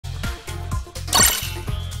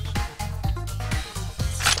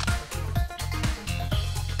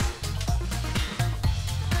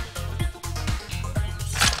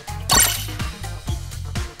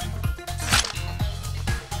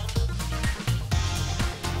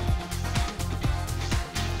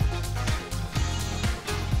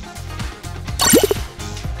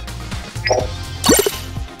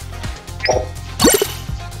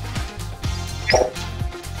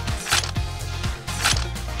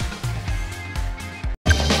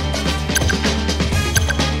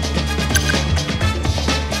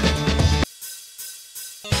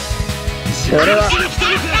俺は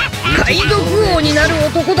海賊王になる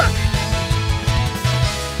男だ。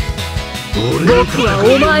僕は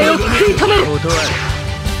お前を食い止める。俺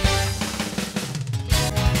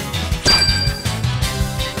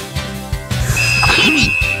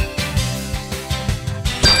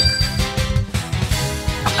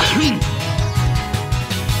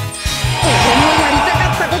のやりたか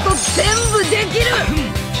ったこと全部できる。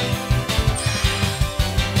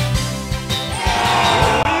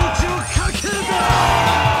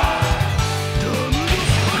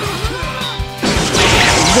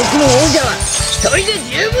海賊の王者は一人で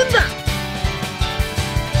十分だ。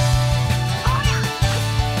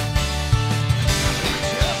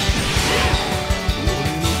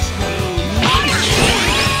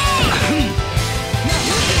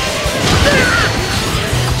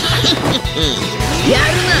や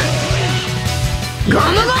るな。ゴ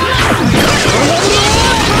ムゴムゴムゴム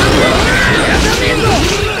やだめんぞ。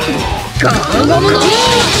ゴムゴムゴム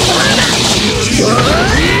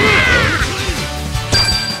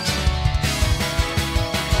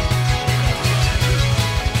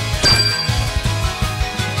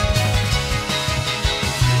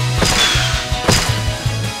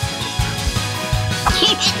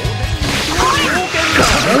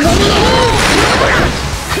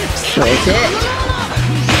そしてフ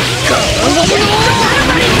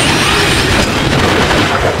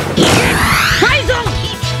ァイゾン。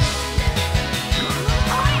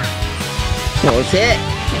そして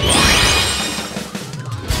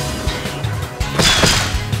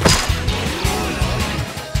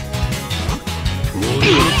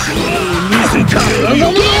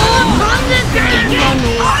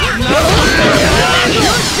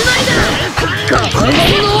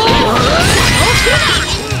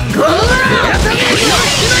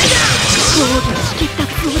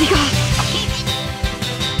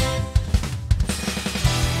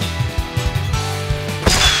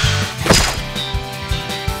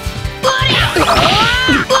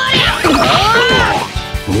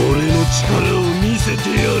俺の力を見せて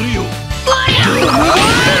やるよ。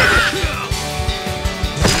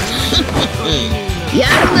や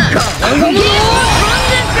るな。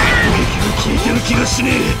聞いてる気がしね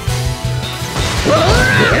え。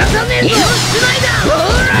やだねえぞ。や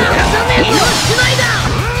だねえぞ。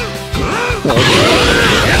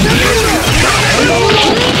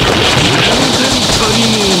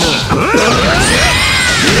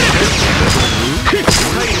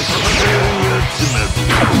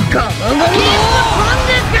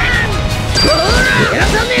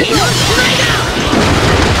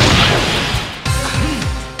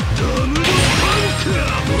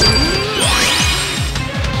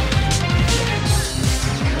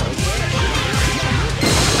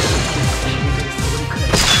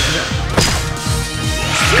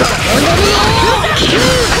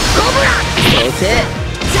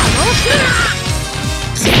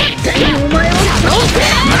絶対にお前を倒せ。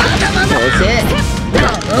まだまだ倒せ。フ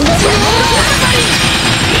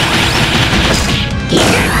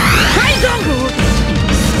ァイゾン。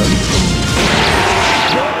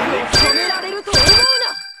止められると思うな。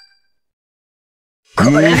こ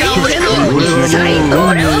れが俺の最高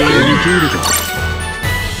量だ。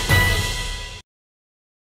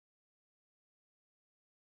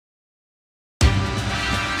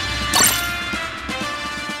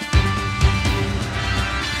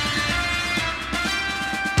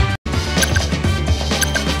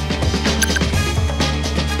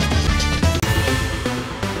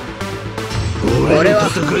俺は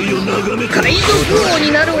海賊王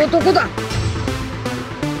になる男だ。こ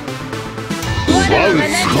の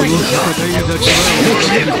戦いだけは起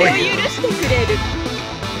きてこい。許してくれる。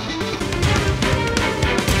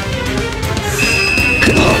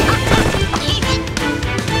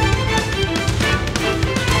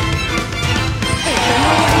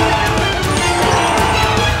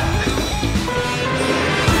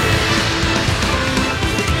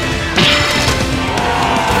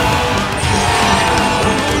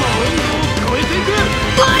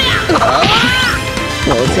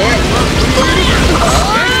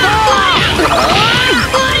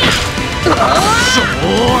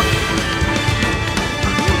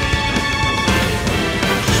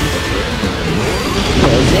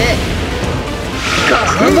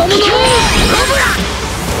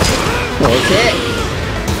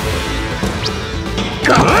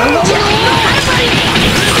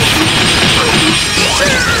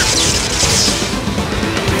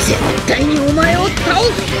絶対にお前を倒す。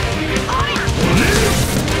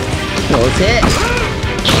どうせ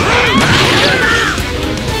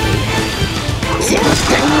絶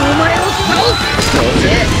対にお前を倒す。どうせ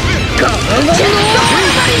ガムガムの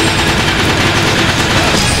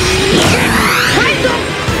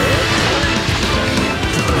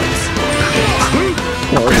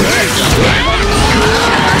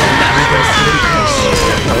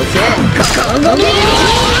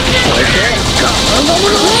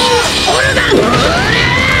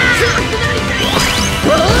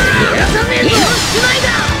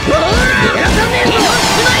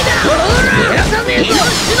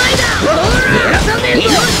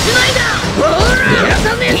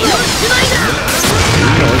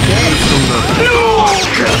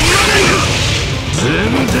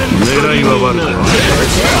狙いは悪くない。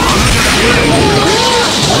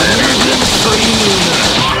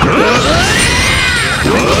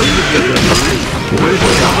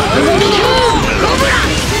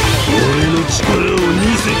俺の力を見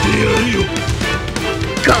せてやるよ。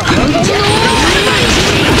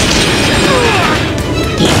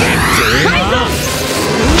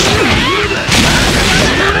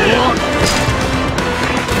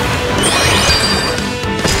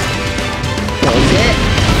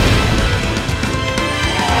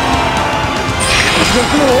僕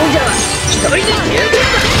の王者は一人で十分だ。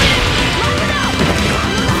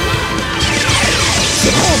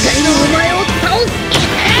今回のお前を倒す。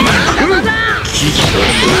まだまだ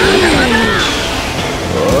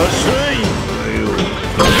遅い。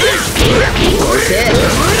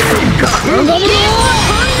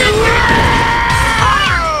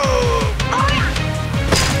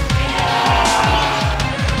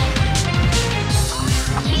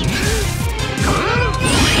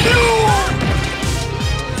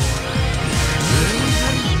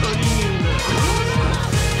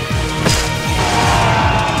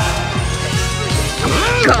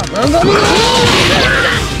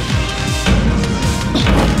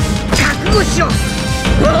覚悟しろ。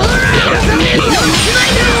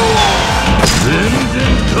全然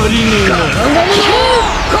足りねえな。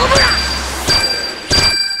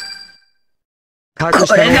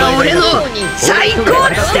これが俺の最高の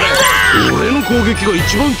俺の攻撃が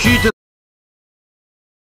一番効いてる。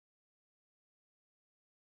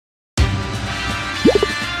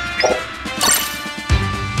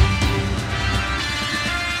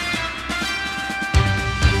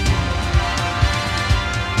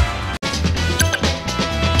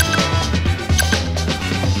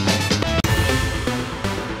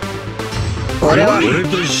俺は俺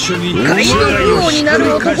と一緒に海賊王にな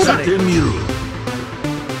る男だ。てみろ。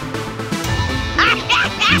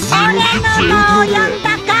俺の名を呼んだ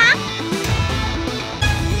か。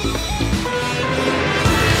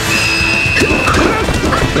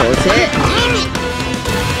どうせ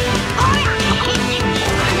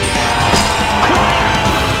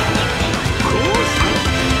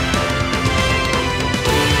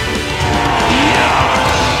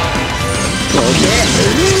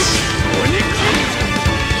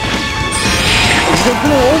僕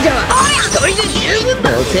の王者は一人で十分だ。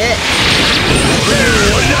どうせ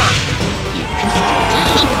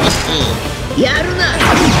やるな。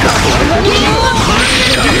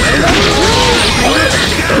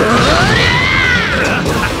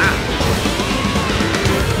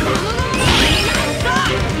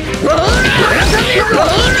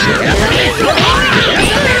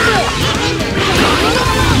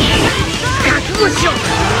覚悟しろ。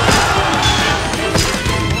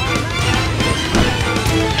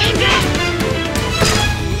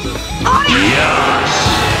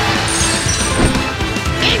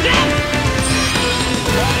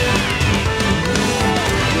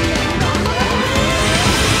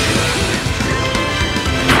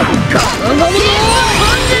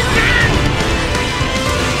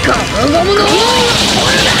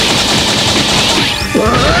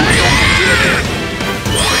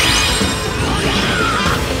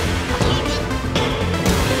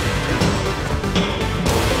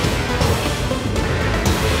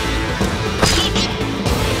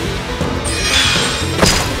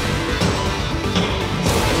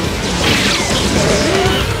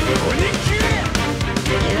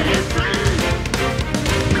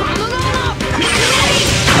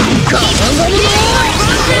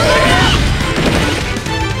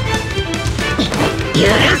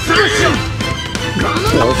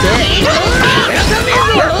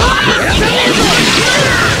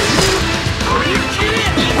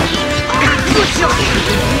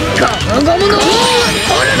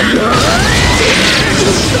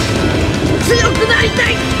強くなりた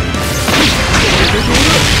い。よ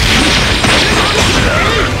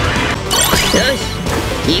し、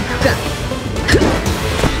行くか。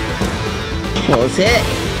押せ。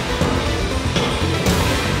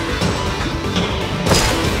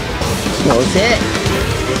押せ。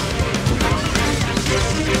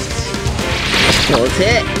押せ。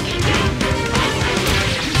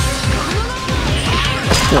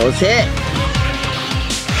押せ。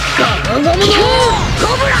ゴムゴムのコ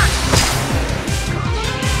ブラ。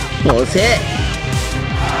押せ。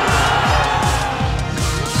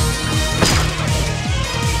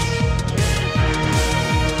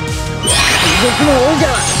族の王者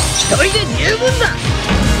は一人で十分だ。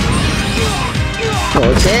ど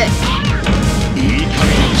うせいい加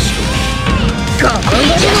減にしろ。ガバンガバン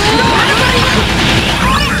の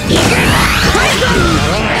いけファイト。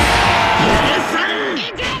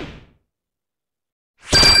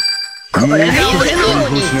これが俺の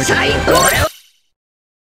最高。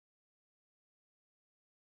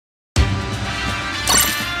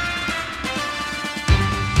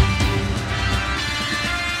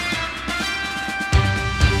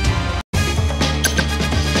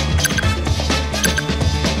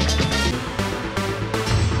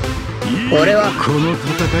俺はこの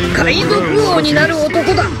戦いが海賊王になる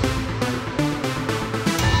男だ。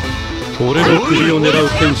俺の首を狙う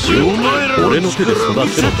天使を俺の手で育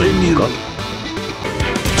てろというか。ど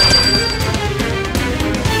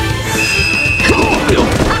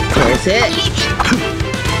うせ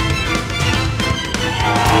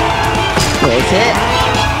海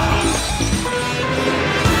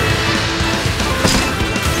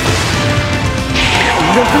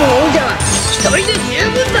賊の王者は一人で十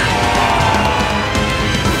分だ。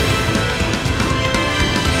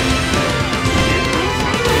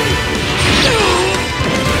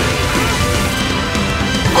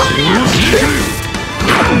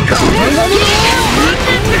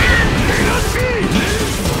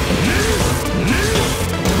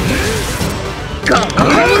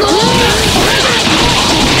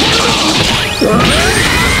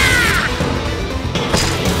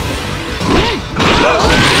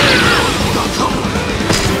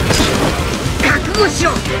覚悟し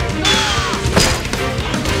ろ。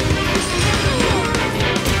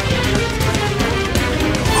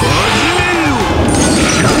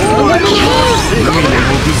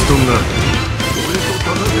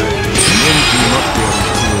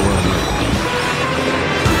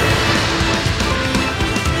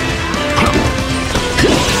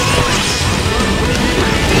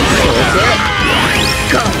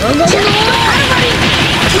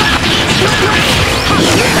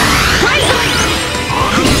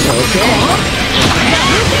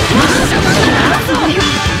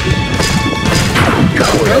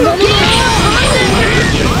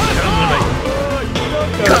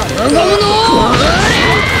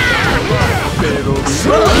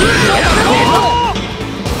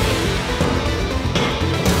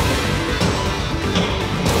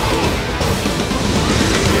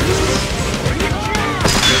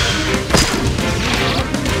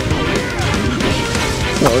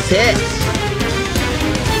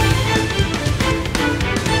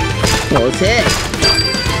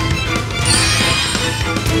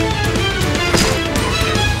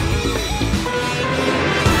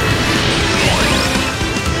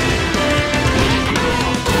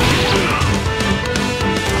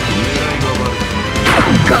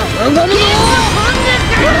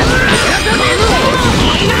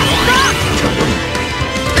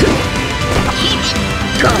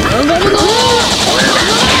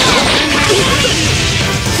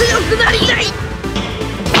強くなりたい。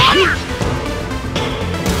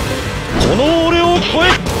この俺を超え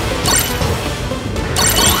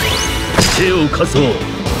手を貸そう。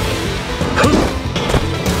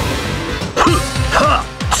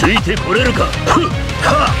ついてこれるか。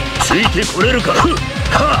ついてこれるか。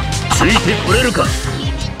ついてこれるか。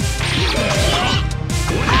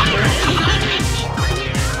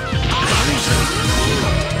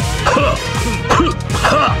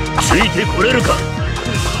ついてこれるか。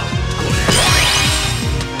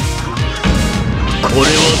これは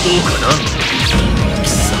どうかな。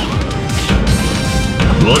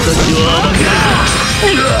私は甘くな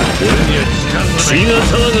い。俺には血が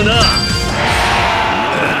騒ぐな。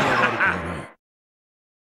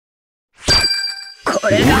こ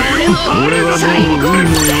れが俺の最高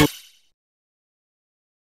だ。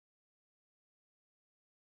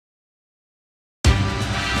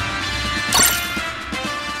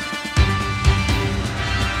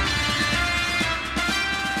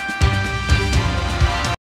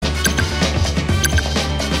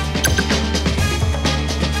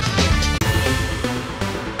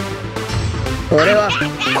俺は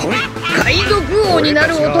海賊王にな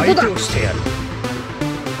る男だ。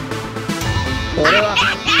俺は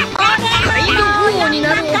海賊王に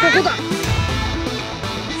なる男だ。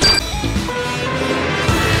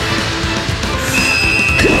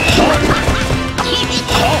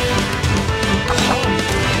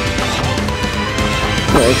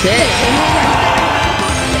どうせ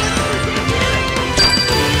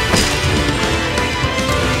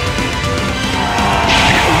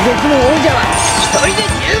海賊の王者は一人で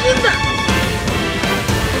十分だ。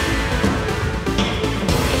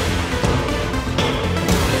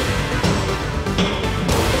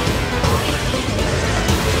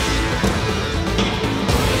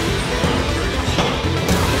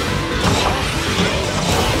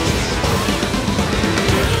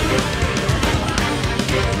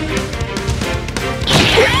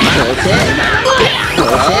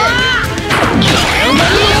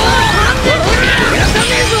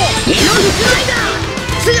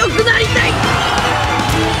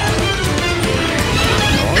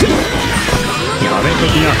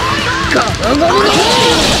や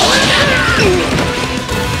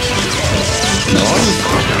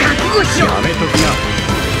めときな。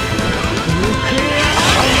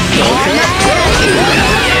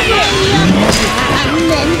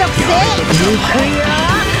めんどくせえ。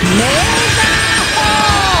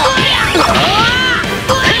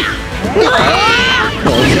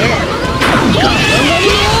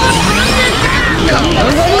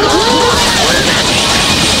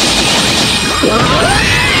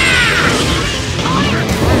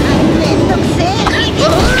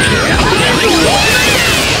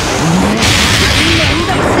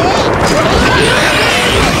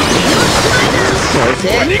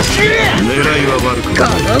狙いは悪くな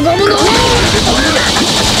い。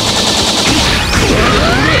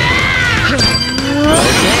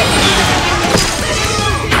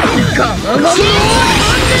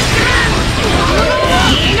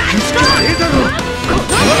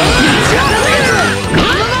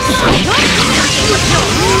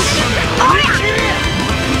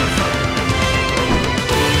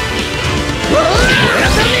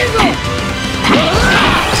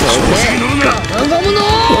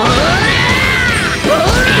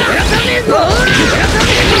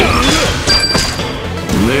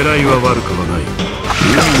狙いは悪くはない。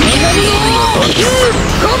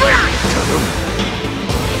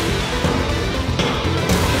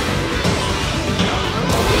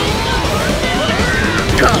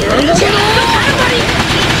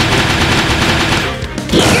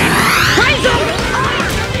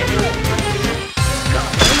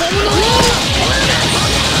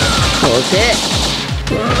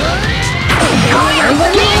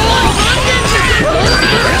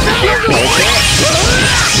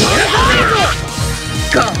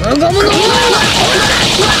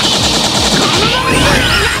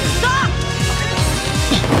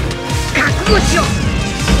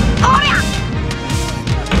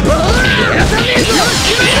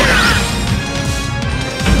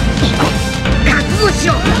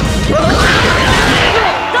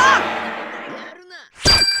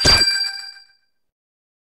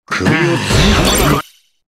首をつかま